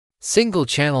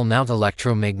Single-channel mount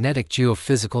electromagnetic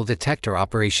geophysical detector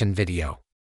operation video.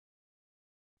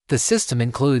 The system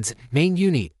includes main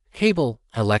unit, cable,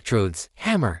 electrodes,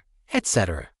 hammer,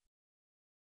 etc.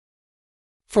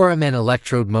 For an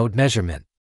electrode mode measurement,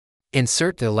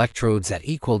 insert the electrodes at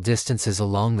equal distances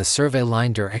along the survey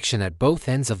line direction at both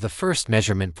ends of the first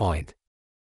measurement point.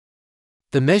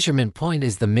 The measurement point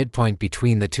is the midpoint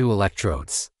between the two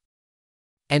electrodes.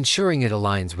 Ensuring it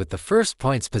aligns with the first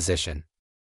point's position,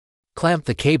 clamp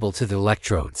the cable to the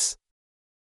electrodes.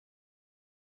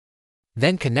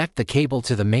 Then connect the cable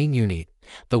to the main unit.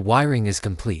 The wiring is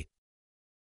complete.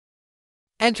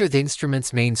 Enter the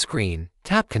instrument's main screen,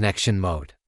 tap connection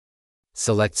mode.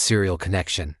 Select serial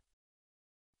connection.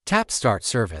 Tap Start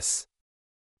Service.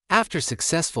 After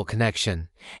successful connection,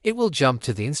 it will jump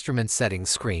to the instrument settings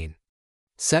screen.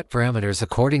 Set parameters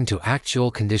according to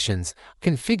actual conditions.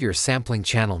 Configure sampling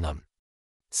channel num.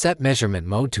 Set measurement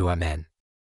mode to MN.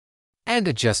 And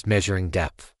adjust measuring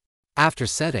depth. After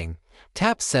setting,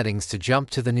 tap Settings to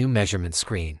jump to the new measurement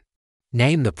screen.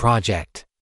 Name the project.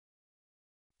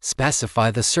 Specify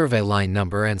the survey line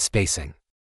number and spacing.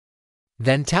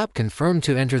 Then tap Confirm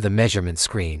to enter the measurement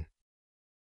screen.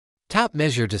 Tap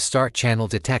Measure to start channel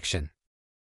detection.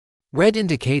 Red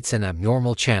indicates an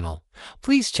abnormal channel.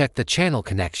 Please check the channel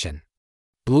connection.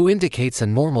 Blue indicates a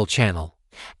normal channel.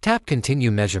 Tap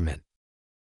Continue measurement.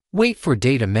 Wait for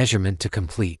data measurement to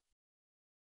complete.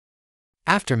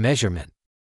 After measurement,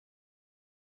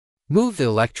 move the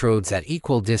electrodes at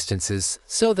equal distances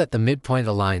so that the midpoint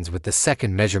aligns with the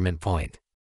second measurement point.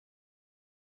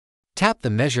 Tap the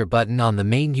Measure button on the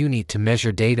main unit to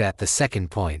measure data at the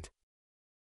second point.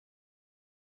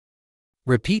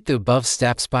 Repeat the above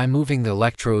steps by moving the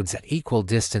electrodes at equal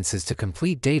distances to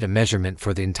complete data measurement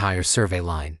for the entire survey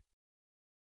line.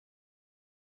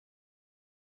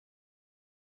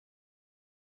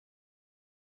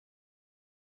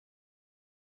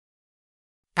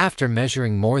 After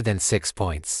measuring more than 6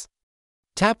 points,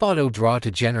 tap Auto Draw to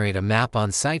generate a map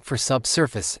on site for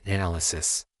subsurface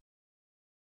analysis.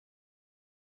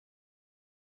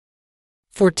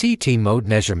 For TT mode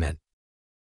measurement,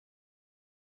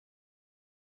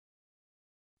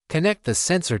 connect the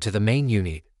sensor to the main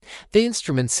unit. The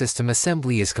instrument system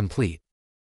assembly is complete.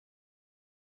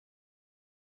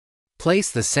 Place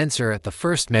the sensor at the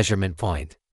first measurement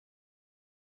point.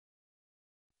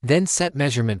 Then set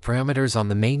measurement parameters on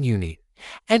the main unit.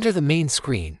 Enter the main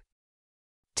screen.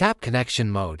 Tap Connection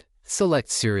mode.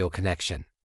 Select Serial connection.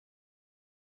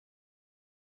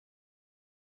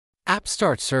 App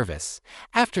Start Service.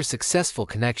 After successful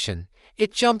connection,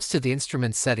 it jumps to the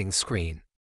instrument settings screen.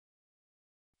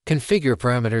 Configure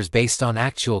parameters based on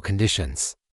actual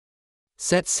conditions.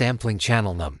 Set sampling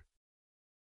channel num.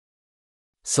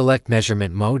 Select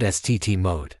measurement mode as TT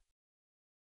mode.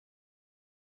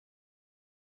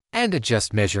 And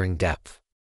adjust measuring depth.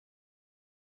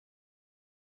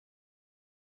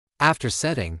 After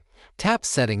setting, tap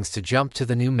Settings to jump to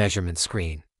the new measurement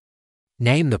screen.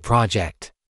 Name the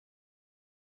project.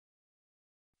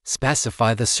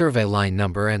 Specify the survey line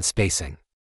number and spacing.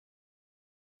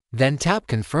 Then tap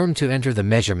Confirm to enter the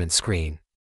measurement screen.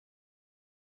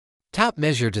 Tap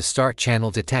Measure to start channel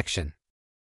detection.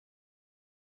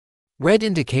 Red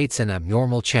indicates an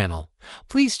abnormal channel.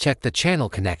 Please check the channel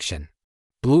connection.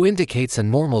 Blue indicates a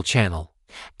normal channel.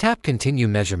 Tap Continue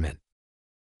measurement.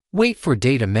 Wait for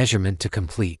data measurement to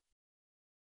complete.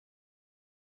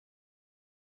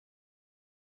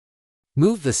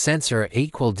 Move the sensor at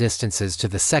equal distances to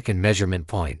the second measurement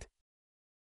point.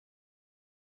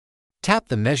 Tap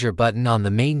the Measure button on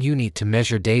the main unit to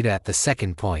measure data at the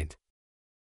second point.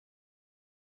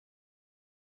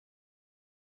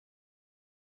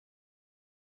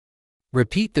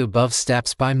 Repeat the above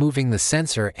steps by moving the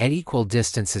sensor at equal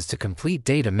distances to complete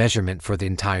data measurement for the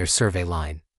entire survey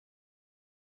line.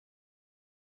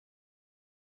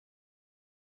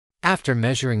 After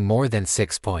measuring more than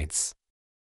 6 points,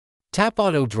 tap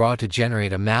Auto Draw to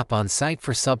generate a map on site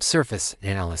for subsurface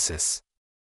analysis.